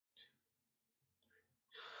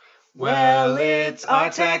Well, it's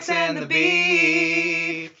Artax and the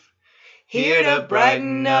Beef, here to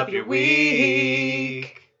brighten up your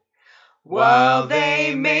week. While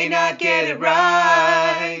they may not get it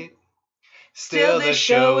right, still the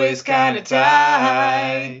show is kinda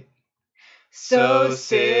tight. So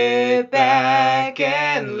sit back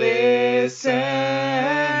and listen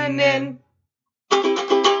in.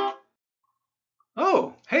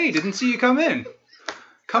 Oh, hey, didn't see you come in.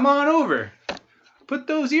 Come on over. Put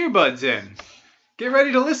those earbuds in. Get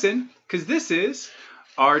ready to listen, because this is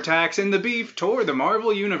Artax and the Beef Tour the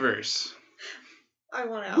Marvel Universe. I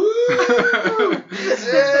want out. Woo!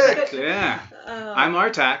 Sick! Yeah. I'm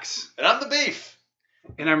Artax. And I'm the Beef.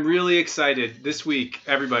 And I'm really excited this week,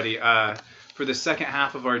 everybody, for the second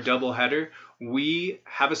half of our doubleheader. We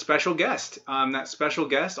have a special guest. That special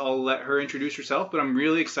guest, I'll let her introduce herself, but I'm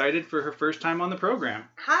really excited for her first time on the program.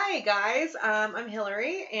 Hi, guys. I'm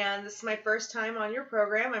Hillary, and this is my first time on your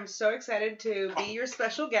program. I'm so excited to be your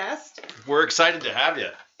special guest. We're excited to have you.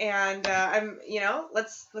 And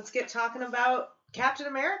let's get talking about Captain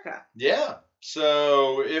America. Yeah.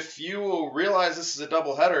 So if you will realize this is a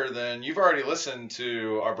doubleheader, then you've already listened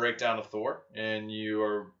to our breakdown of Thor, and you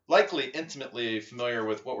are likely intimately familiar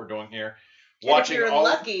with what we're doing here. If you're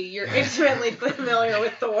lucky, you're intimately familiar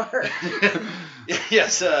with Thor.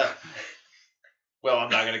 Yes. Well,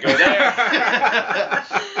 I'm not going to go there.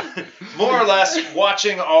 More or less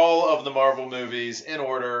watching all of the Marvel movies in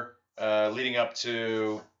order, leading up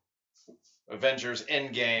to Avengers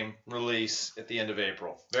Endgame release at the end of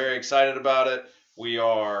April. Very excited about it. We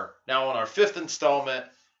are now on our 5th installment,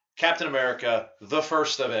 Captain America, the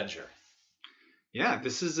First Avenger. Yeah,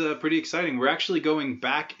 this is pretty exciting. We're actually going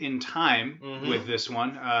back in time with this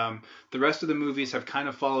one. The rest of the movies have kind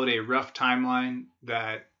of followed a rough timeline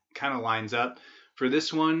that kind of lines up. For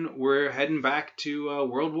this one, we're heading back to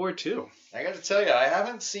World War II. I got to tell you, I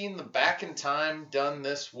haven't seen the back in time done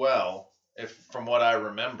this well, from what I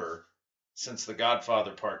remember, since The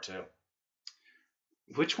Godfather Part 2.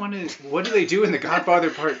 Which one is... What do they do in The Godfather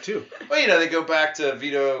Part 2? Well, they go back to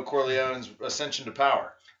Vito Corleone's ascension to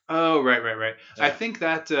power. Oh, right. Yeah. Yeah. I think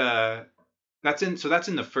that's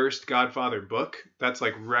in the first Godfather book. That's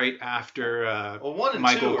like right after One and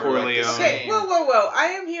Michael two are Corleone. like the Okay, same. whoa.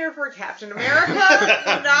 I am here for Captain America,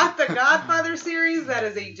 not the Godfather series. That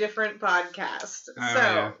is a different podcast.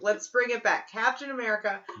 Yeah. Let's bring it back. Captain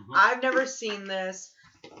America. Mhm. I've never seen this.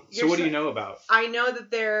 So what do you know about? I know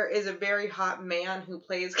that there is a very hot man who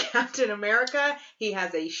plays Captain America. He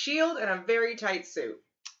has a shield and a very tight suit.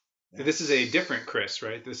 This is a different Chris,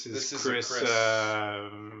 right? This is Chris.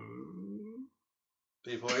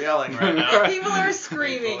 People are yelling right now. People are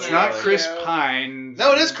screaming. It's at not you. Chris Pine.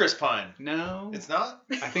 No, it is Chris Pine. No. It's not?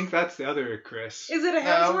 I think that's the other Chris. Is it a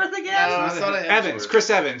Hemsworth again? No, it's not a Hemsworth. Evans. Chris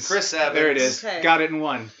Evans. Chris Evans. There it is. Okay. Got it in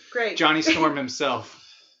one. Great. Johnny Storm himself.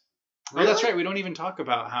 Really? Oh, that's right. We don't even talk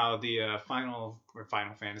about how the Final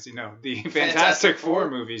Fantasy, the Fantastic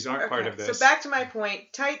Four movies aren't part of this. So back to my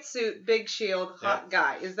point. Tight suit, big shield, hot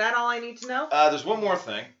guy. Is that all I need to know? There's one more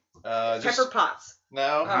thing. Pepper Potts.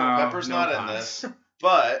 No, Oh, Pepper's no not in Potts. this.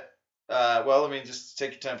 But, let me just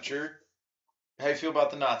take your temperature. How you feel about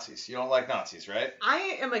the Nazis? You don't like Nazis, right?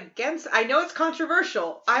 I am against... I know it's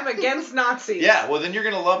controversial. I'm against Nazis. Yeah, well then you're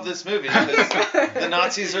going to love this movie because the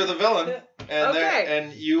Nazis are the villain. And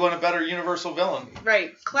and you want a better universal villain.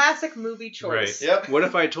 Right. Classic movie choice. Right. Yep. What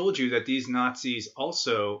if I told you that these Nazis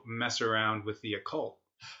also mess around with the occult?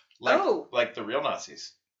 Like the real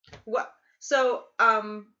Nazis. What? So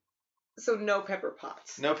no Pepper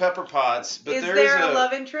Potts. No Pepper Potts, but Is there a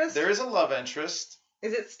love interest? There is a love interest.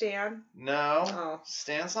 Is it Stan? No. Oh.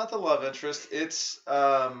 Stan's not the love interest. It's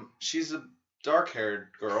she's a dark-haired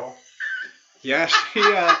girl. Yeah,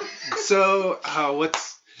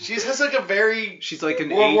 what's... She has like a very... She's like an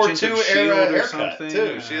World War agent II of era S.H.I.E.L.D. or haircut, something.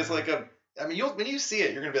 too. She has like a... I mean, when you see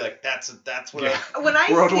it, you're going to be like, that's what When I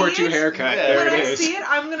World see War it, II haircut. Yeah. There When it I is. see it,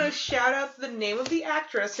 I'm going to shout out the name of the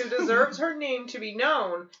actress who deserves her name to be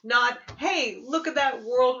known, not, hey, look at that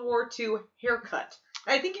World War II haircut.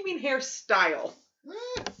 I think you mean hairstyle.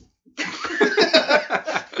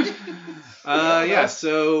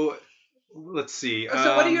 So let's see.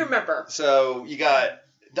 So what do you remember? So you got...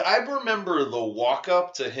 I remember the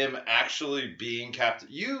walk-up to him actually being Captain...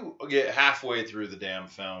 You get halfway through the damn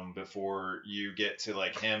film before you get to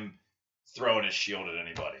like him throwing his shield at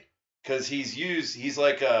anybody. Because he's used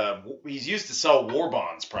to sell war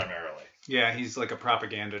bonds primarily. Yeah, he's like a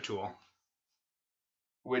propaganda tool.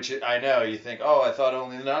 Which I know you think, oh, I thought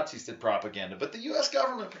only the Nazis did propaganda, but the U.S.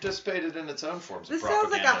 government participated in its own forms This of sounds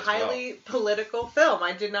propaganda. like a highly political film.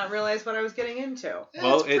 I did not realize what I was getting into. Yeah,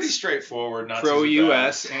 Well, it's pretty it's straightforward. Nazis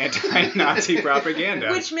pro-U.S. are bad. anti-Nazi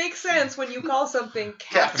propaganda. Which makes sense when you call something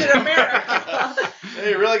Captain America. Yeah,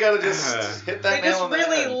 you really got to just hit that They nail just on the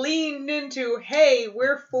really head. leaned into, hey,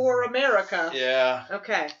 we're for America. Yeah.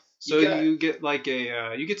 Okay. So You got- you get like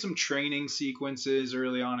you get some training sequences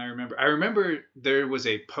early on. I remember there was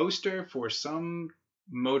a poster for some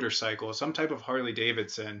motorcycle, some type of Harley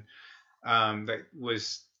Davidson, that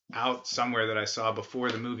was out somewhere that I saw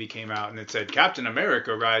before the movie came out, and it said Captain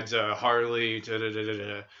America rides a Harley, da, da, da, da,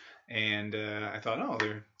 da. And I thought, oh,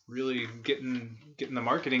 they're really getting the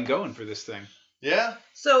marketing going for this thing. Yeah.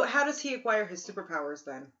 So how does he acquire his superpowers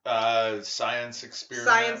then? Science experiment.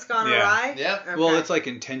 Science gone Yeah. awry? Yeah. Okay. Well, it's like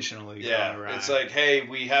intentionally Yeah. gone awry. It's like, hey,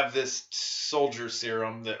 we have this soldier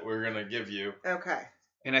serum that we're gonna give you. Okay.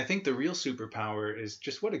 and I think the real superpower is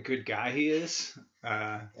just what a good guy he is.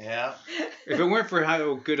 Yeah. If it weren't for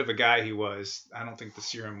how good of a guy he was, I don't think the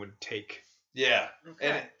serum would take. Yeah.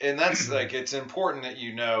 Okay. And that's like, it's important that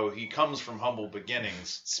you know he comes from humble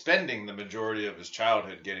beginnings, spending the majority of his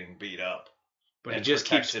childhood getting beat up. But he and just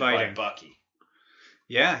keeps protected fighting. by Bucky.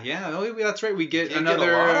 Yeah. Oh, that's right. We get You get a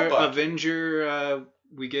another lot of Bucky. Avenger.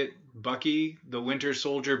 We get Bucky, the Winter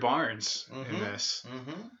Soldier Barnes in this.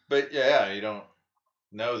 Mm-hmm. But yeah, you don't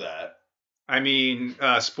know that. I mean,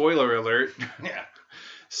 spoiler alert. Yeah.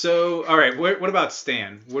 So, all right. What about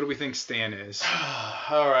Stan? What do we think Stan is?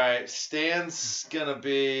 All right. Stan's gonna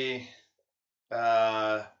be.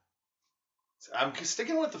 I'm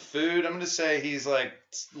sticking with the food. I'm gonna say he's like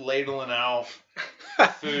ladling out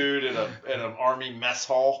food at an army mess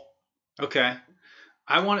hall. Okay.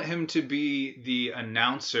 I want him to be the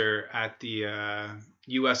announcer at the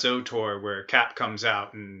USO tour where Cap comes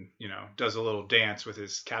out and, does a little dance with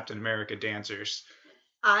his Captain America dancers.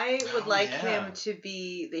 I would Oh, like yeah. him to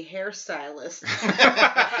be the hairstylist.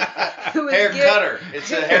 Hair cutter.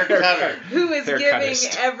 It's a hair cutter. Who is giving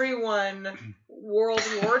Haircuttist. everyone World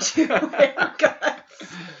War II haircuts.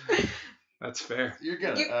 That's fair. You're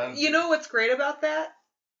gonna. You know what's great about that?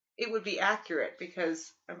 It would be accurate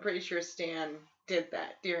because I'm pretty sure Stan did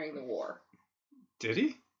that during the war. Did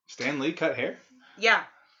he? Stan Lee cut hair? Yeah.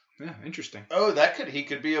 Yeah, interesting. Oh, he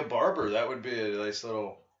could be a barber. That would be a nice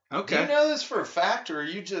little. Okay. Do you know this for a fact, or are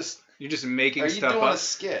you just You're just making are you stuff doing up. a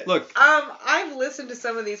skit? Look, I've listened to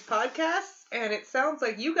some of these podcasts, and it sounds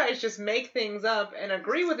like you guys just make things up and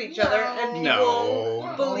agree with each other, and people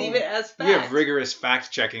No. believe it as fact. we have rigorous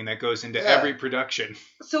fact checking that goes into Yeah. every production.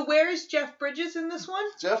 So where is Jeff Bridges in this one?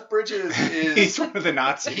 Jeff Bridges is. He's one of the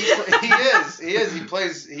Nazis. He is.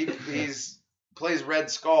 He plays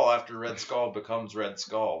Red Skull after Red Skull becomes Red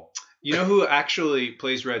Skull. You know who actually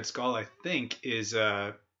plays Red Skull, I think, is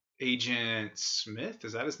Agent Smith.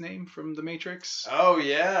 Is that his name from The Matrix? Oh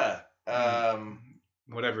yeah.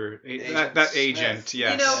 Whatever. Agent That Smith. agent,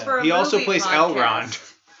 yes. You know, for a He also movie plays podcast, Elrond.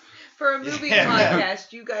 For a movie Yeah.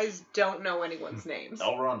 podcast, you guys don't know anyone's names.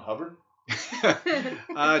 L. Ron Hubbard.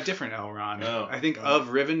 Different Elrond. Oh. I think of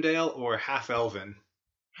Rivendell or Half Elven.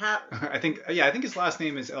 I think his last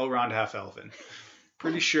name is Elrond Half Elven.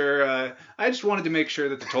 Pretty sure. I just wanted to make sure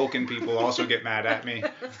that the Tolkien people also get mad at me.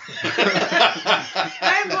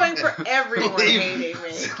 I'm going for everyone hating me.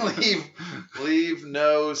 Leave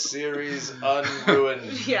no series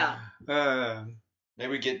unruined. Yeah.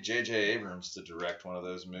 Maybe get J.J. Abrams to direct one of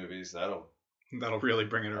those movies. That'll Really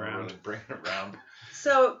bring it around. really bring it around.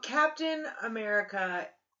 So Captain America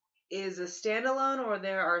is a standalone, or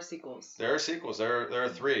there are sequels? There are sequels. There are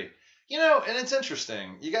 3. And it's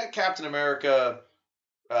interesting. You got Captain America,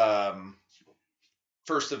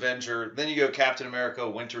 First Avenger. Then you go Captain America,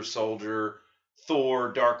 Winter Soldier,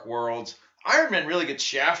 Thor, Dark Worlds. Iron Man really gets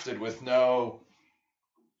shafted with no,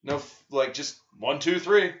 just 1, 2,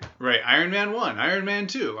 3. Right. Iron Man 1, Iron Man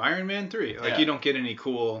 2, Iron Man 3. Yeah. You don't get any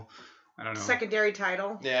cool, I don't know. Secondary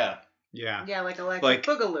title. Yeah. Yeah. Yeah, like Electric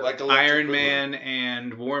Boogaloo. Like Electric Iron Boogaloo. Man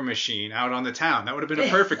and War Machine out on the town. That would have been a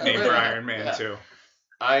perfect name for Iron Man Yeah. 2.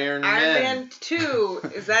 Iron Iron Man. Man 2.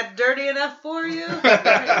 Is that dirty enough for you?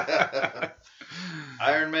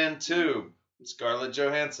 Iron Man 2. Scarlett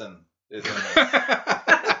Johansson is in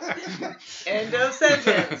it. End of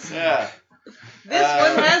sentence. Yeah. This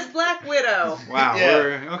one has Black Widow. Wow. Yeah.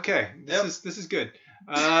 We're okay. This is good.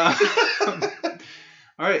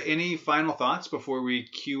 All right. Any final thoughts before we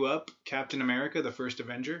queue up Captain America, the First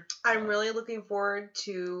Avenger? I'm really looking forward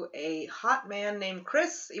to a hot man named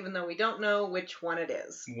Chris, even though we don't know which one it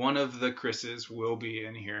is. One of the Chris's will be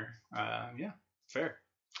in here. Yeah. Fair.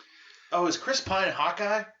 Oh, is Chris Pine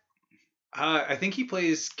Hawkeye? I think he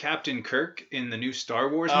plays Captain Kirk in the new Star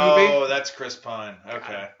Wars Oh, movie. that's Chris Pine.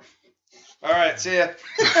 Okay. All right, see ya.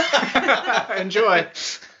 Enjoy.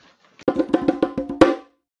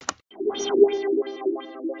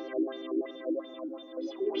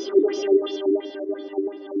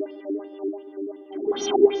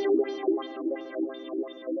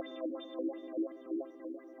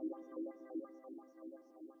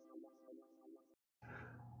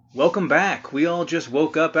 Welcome back. We all just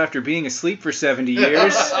woke up after being asleep for 70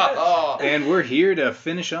 years, and we're here to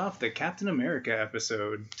finish off the Captain America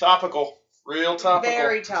episode. Topical. Real topical.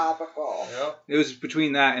 Very topical. Yep. It was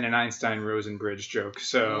between that and an Einstein-Rosenbridge joke,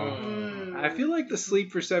 so I feel like the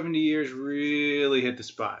sleep for 70 years really hit the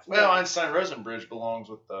spot. Well, Einstein-Rosenbridge belongs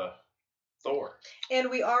with Thor. And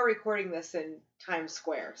we are recording this in Times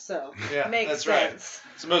Square, so Yeah, makes that's sense.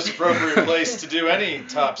 right. It's the most appropriate place to do any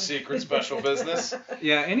top secret special business.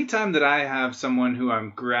 Yeah, anytime that I have someone who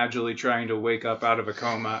I'm gradually trying to wake up out of a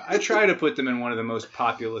coma, I try to put them in one of the most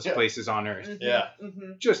populous places on Earth. Mhm, Yeah.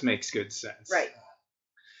 mhm. Just makes good sense. Right.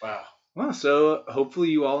 Wow. Well, so hopefully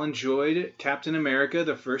you all enjoyed Captain America,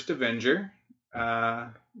 the First Avenger.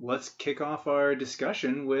 Let's kick off our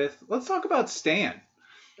discussion let's talk about Stan.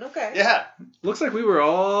 Okay. Yeah. Looks like we were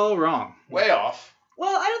all wrong. Way off.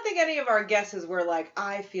 Well, I don't think any of our guesses were like,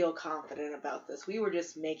 I feel confident about this. We were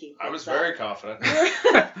just making I things was up. very confident.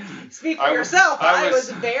 Speak for I was- yourself. I I was-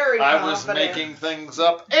 was very I was confident. making things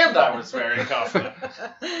up, and I was very confident.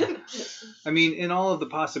 I mean, in all of the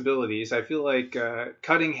possibilities, I feel like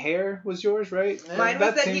cutting hair was yours, right? Mine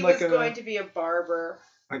was that he seemed was like going to be a barber.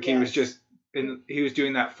 Like he was Yes. just he was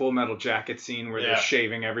doing that Full Metal Jacket scene where Yeah. they're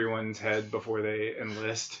shaving everyone's head before they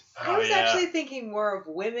enlist. I was yeah. actually thinking more of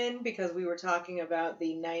women because we were talking about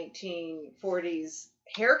the 1940s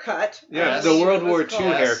haircut. I Yeah, Yes. the believe World it was War II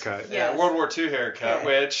called. haircut. Yeah. Yeah, World War II haircut, Yeah.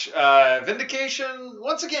 which vindication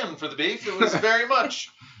once again for the beef. It was very much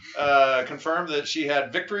confirmed that she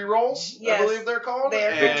had victory rolls. Yes. I believe they're called.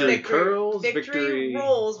 They're and- Victory curls, victory victory-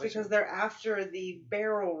 rolls because they're after the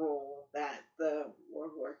barrel roll that the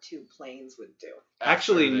World War II planes would do.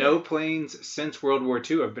 Actually, after no planes since World War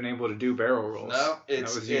II have been able to do barrel rolls. No, that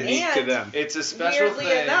it's was unique to And- them. It's a special Weirdly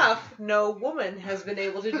thing. enough, no woman has been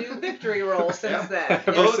able to do victory roll since then.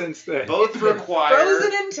 Ever Both- since then. Both It's been require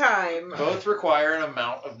frozen in time. both require an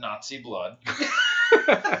amount of Nazi blood.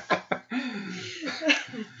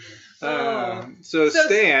 So So-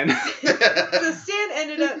 Stan, So Stan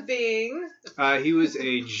ended up being. he was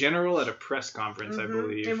a general at a press conference, I Mhm.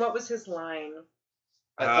 believe. And what was his line?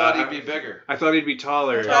 I thought he'd be bigger. I thought he'd be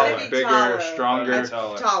taller, I thought he'd be bigger, taller. stronger.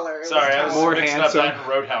 Taller. Taller. It Sorry, I was More mixed handsome. up that in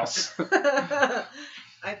Roadhouse.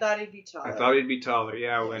 I thought he'd be taller. I thought he'd be taller.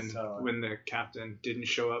 Yeah, He's taller. when the captain didn't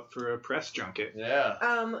show up for a press junket. Yeah.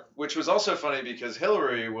 Which was also funny because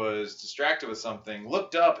Hillary was distracted with something,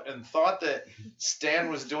 looked up, and thought that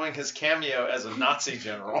Stan was doing his cameo as a Nazi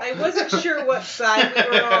general. I wasn't sure what side we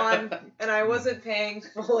were on, and I wasn't paying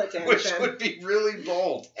full attention. Which would be really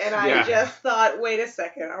bold. And I Yeah. just thought, wait a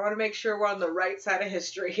second, I want to make sure we're on the right side of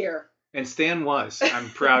history here. And Stan was,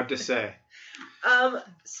 I'm proud to say.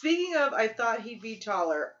 Speaking of, I thought he'd be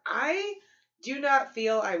taller. I do not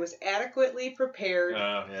feel I was adequately prepared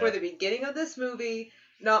for the beginning of this movie.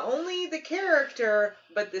 Not only the character,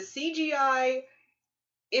 but the CGI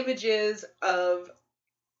images of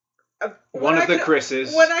One of the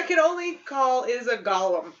Chris's. What I could only call is a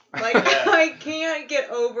golem. Like, Yeah. I can't get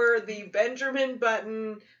over the Benjamin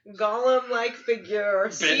Button golem-like figure,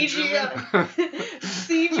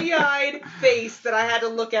 CGI'd face that I had to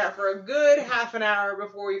look at for a good half an hour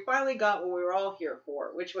before we finally got what we were all here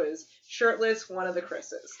for, which was shirtless one of the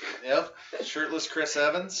Chris's. Yep. Shirtless Chris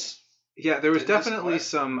Evans. Yeah, there was Didn't definitely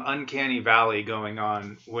disappoint. some uncanny valley going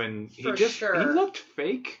on when he For he sure. looked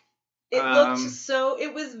fake. It looked Um, so,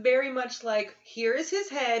 it was very much like, here is his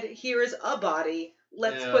head, here is a body,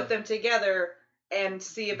 let's Yeah. put them together and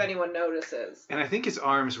see if anyone notices. And I think his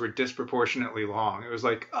arms were disproportionately long. It was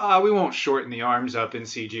like, we won't shorten the arms up in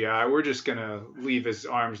CGI. We're just going to leave his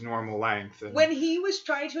arms normal length. And When he was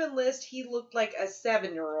trying to enlist, he looked like a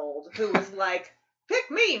 7-year-old who was like,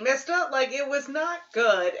 pick me, mister. Like, it was not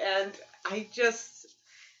good. And I just,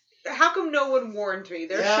 how come no one warned me?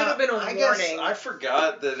 There should have been a I warning. guess I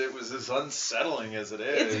forgot that it was as unsettling as it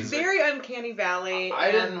is. It's very uncanny valley.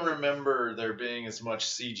 I didn't and- remember there being as much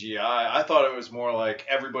CGI. I thought it was more like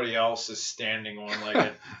everybody else is standing on like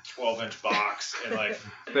a 12-inch box and like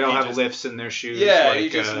they all he have just- lifts in their shoes. yeah, like, he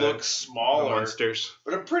just looks the smaller. monsters.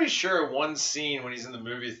 But I'm pretty sure one scene when he's in the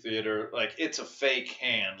movie theater, like it's a fake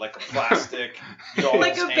hand, like a plastic doll's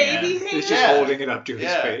Like a hand. baby hand? He's just Yeah. holding it up to his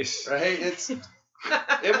Yeah, face. right?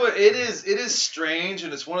 It is strange,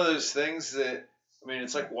 and it's one of those things that I mean,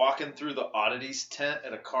 it's like walking through the oddities tent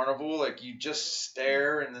at a carnival. Like, you just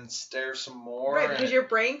stare and then stare some more. Right, because your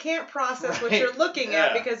brain can't process what you're looking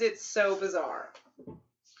at because it's so bizarre.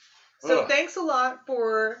 So thanks a lot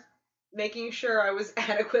for making sure I was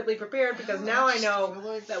adequately prepared, because now I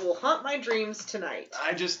know that will haunt my dreams tonight. I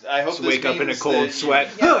hope just this wake up in a cold sweat.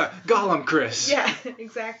 Gollum Chris. Yeah,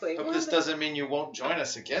 exactly. Hope this doesn't mean you won't join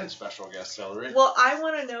us again, special guest Celery. Well, I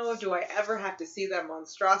want to know, do I ever have to see that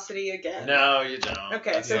monstrosity again? No, you don't.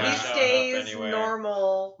 Okay, so he stays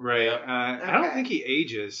normal. Right. I don't think he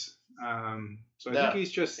ages. So I think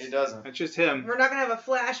he doesn't. It's just him. We're not gonna have a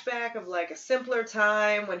flashback of like a simpler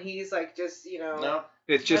time when he's like just No.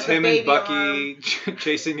 It's just him and Bucky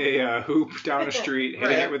chasing a hoop down a street,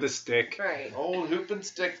 hitting it with a stick. Right. Old hoop and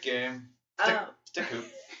stick game. Stick hoop.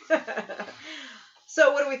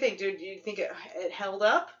 So what do we think, dude? Do you think it held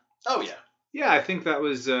up? Oh yeah. Yeah, I think that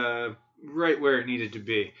was right where it needed to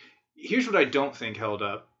be. Here's what I don't think held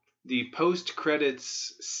up. The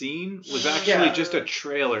post-credits scene was actually just a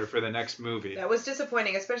trailer for the next movie. That was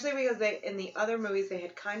disappointing, especially because in the other movies they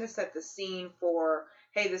had kind of set the scene for,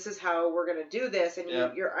 hey, this is how we're going to do this, and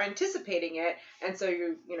you're anticipating it, and so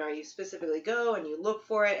you specifically go and you look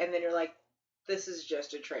for it, and then you're like, this is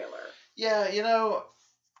just a trailer. Yeah,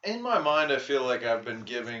 in my mind, I feel like I've been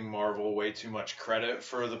giving Marvel way too much credit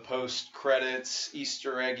for the post-credits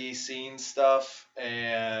Easter eggy scene stuff,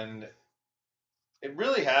 and it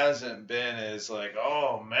really hasn't been as like,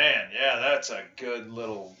 oh man, yeah, that's a good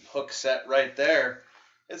little hook set right there.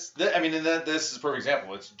 This is a perfect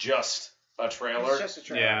example. It's just a trailer. It's just a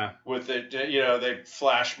trailer. Yeah. With it, they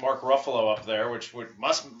flash Mark Ruffalo up there, which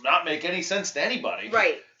must not make any sense to anybody.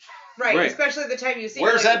 Right. Especially the time you see.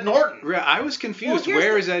 Where's Ed Norton? I was confused.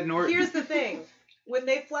 Where is Ed Norton? Here's the thing. When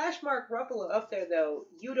they flash Mark Ruffalo up there, though,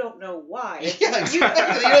 you don't know why. Yeah, exactly.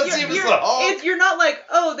 You don't see him as the Hulk. You're not like,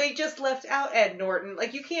 oh, they just left out Ed Norton.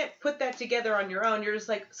 Like, you can't put that together on your own. You're just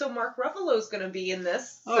like, so Mark Ruffalo's going to be in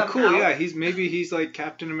this somehow. Cool, yeah. Maybe he's like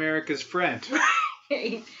Captain America's friend.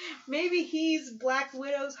 Right. Maybe he's Black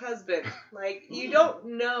Widow's husband. Like, you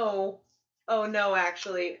don't know. Oh, no,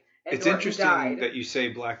 actually, Ed It's Norton interesting died. that you say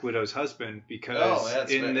Black Widow's husband,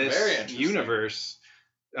 because in this universe,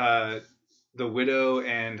 the Widow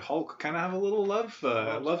and Hulk kind of have a little love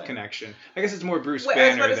connection. I guess it's more Bruce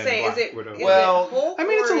Banner than Black Widow. Well, I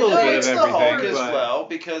mean, it's a little bit of everything. The Hulk as well,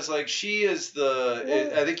 because like she is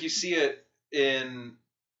I think you see it in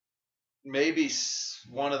maybe you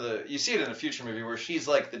see it in a future movie where she's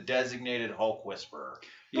like the designated Hulk whisperer.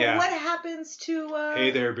 But what happens to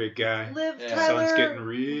hey there, big guy. Liv Tyler, sun's getting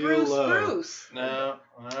real Bruce. No,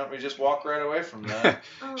 we just walk right away from that.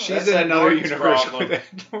 She's in another universe with Ed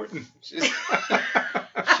Norton. She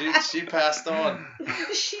passed on.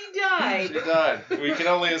 She died. She died. We can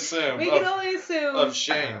only assume. Of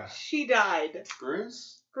shame. She died.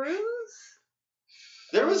 Bruce?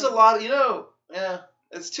 There was a lot of,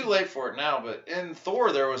 it's too late for it now, but in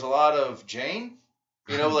Thor there was a lot of Jane.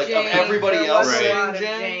 Jane. Of everybody else saying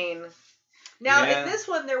Jane. Now, in this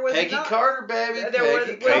one, there was Peggy Carter, baby. There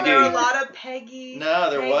were a lot of Peggy. No,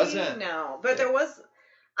 there wasn't. No, but there was.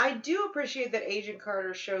 I do appreciate that Agent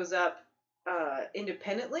Carter shows up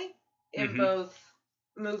independently in both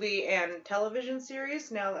movie and television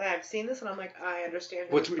series. Now that I've seen this, and I'm like, I understand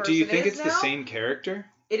who this person is. Do you think it's now. the same character?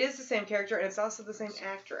 It is the same character, and it's also the same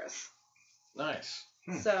actress. Nice.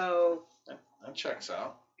 So that checks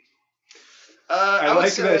out. I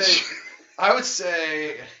would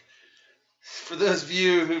say, for those of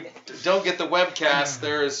you who don't get the webcast,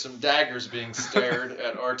 there is some daggers being stared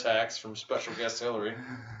at Artax from special guest Hillary.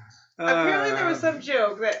 Apparently, there was some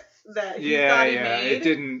joke that he thought he made.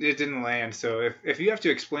 It didn't land. So if you have to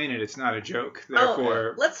explain it, it's not a joke.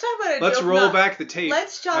 Therefore, let's talk about a joke. Let's roll back the tape.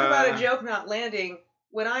 Let's talk about a joke not landing.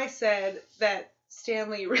 When I said that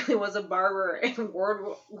Stanley really was a barber in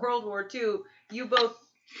World War II, you both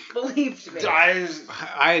believed me.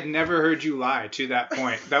 I had never heard you lie to that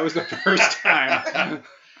point. That was the first time.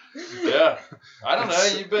 Yeah. I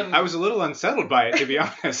don't know. I was a little unsettled by it, to be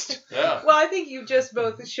honest. Yeah. Well, I think you just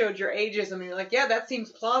both showed your ages, and you're like, yeah, that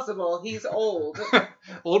seems plausible. He's old.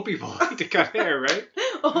 Old people like to cut hair, right?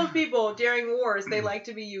 Old people during wars, they like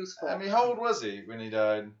to be useful. I mean, how old was he when he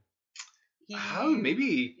died?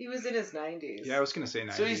 Maybe he was in his 90s. Yeah, I was gonna say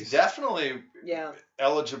 90s. So he's definitely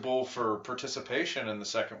eligible for participation in the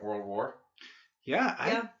Second World War.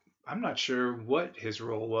 Yeah, I'm not sure what his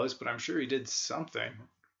role was, but I'm sure he did something.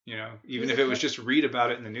 Even if it was just read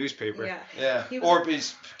about it in the newspaper. Yeah. Or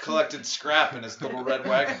he's collected scrap in his little red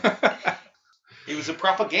wagon. He was a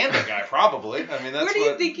propaganda guy, probably. I mean, that's where do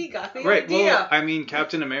you think he got the right, idea? well, I mean,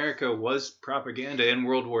 Captain America was propaganda in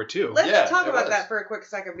World War II. Let's talk about that for a quick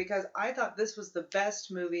second, because I thought this was the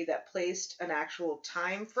best movie that placed an actual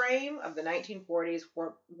time frame of the 1940s,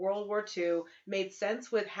 World War II, made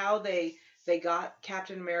sense with how they got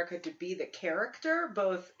Captain America to be the character,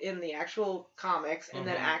 both in the actual comics and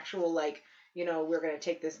then actual, like, you know, we're going to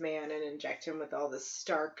take this man and inject him with all this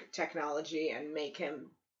Stark technology and make him,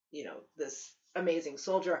 you know, this amazing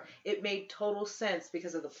soldier. It made total sense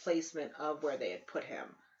because of the placement of where they had put him.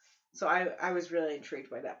 So I was really intrigued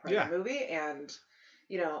by that part of the movie. And,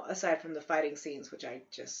 you know, aside from the fighting scenes, which I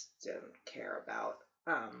just didn't care about.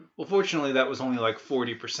 Well, fortunately, that was only like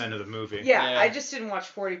 40% of the movie. Yeah, I just didn't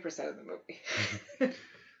watch 40% of the movie.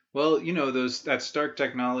 Well, you know, that Stark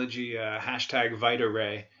technology, hashtag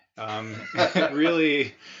VitaRay,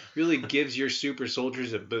 really gives your super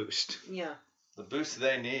soldiers a boost. Yeah. The boost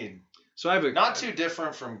they need. So I have not too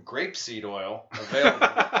different from grapeseed oil, available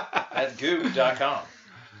at goop.com.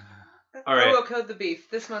 All right. Promo code the beef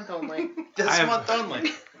this month only. Month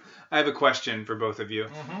only. I have a question for both of you.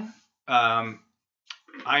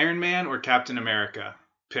 Iron Man or Captain America?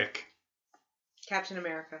 Pick. Captain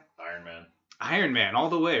America. Iron Man. Iron Man, all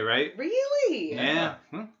the way, right? Really? Yeah.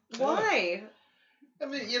 Why? I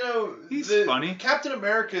mean, you know, he's funny. Captain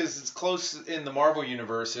America is as close in the Marvel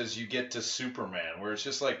universe as you get to Superman, where it's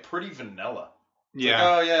just like pretty vanilla. It's like,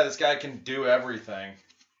 oh yeah, this guy can do everything.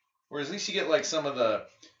 Whereas at least you get like some of the,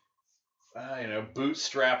 you know,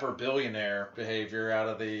 bootstrapper billionaire behavior out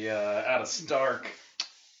of Stark.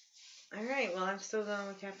 All right, well, I'm still going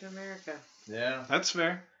with Captain America. Yeah, that's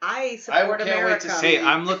fair. I support America. Hey,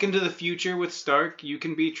 I'm looking to the future with Stark. You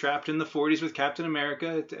can be trapped in the 40s with Captain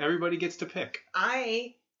America. Everybody gets to pick.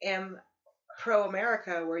 I am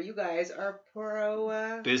pro-America, where you guys are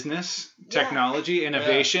pro... business, technology,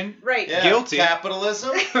 innovation. Yeah. Right. Yeah. Guilty.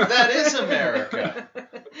 Capitalism. That is America.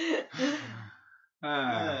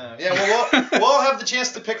 Well, we'll all have the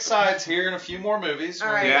chance to pick sides here in a few more movies.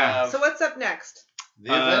 All right. So what's up next?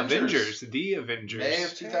 The Avengers. The Avengers. May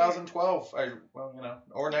of 2012. Or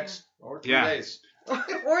 3 days.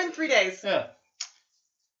 Or in 3 days. Yeah.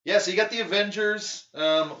 Yeah, so you got the Avengers.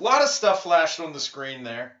 A lot of stuff flashed on the screen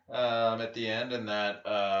there at the end, and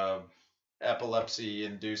that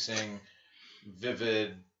epilepsy-inducing,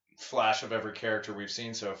 vivid flash of every character we've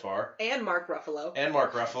seen so far. And Mark Ruffalo.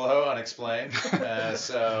 Unexplained.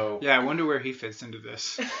 So yeah, I wonder where he fits into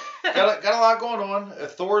this. got a lot going on.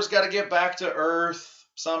 Thor's got to get back to Earth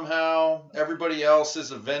somehow. Everybody else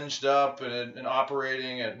is avenged up and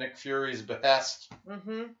operating at Nick Fury's behest.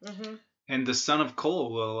 And the Son of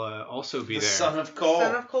Cole will also be there. The Son of Cole. The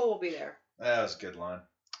Son of Cole will be there. That was a good line.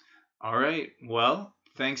 All right. Well,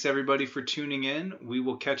 thanks everybody for tuning in. We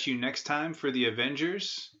will catch you next time for the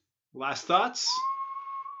Avengers. Last thoughts?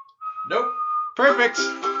 Nope. Perfect.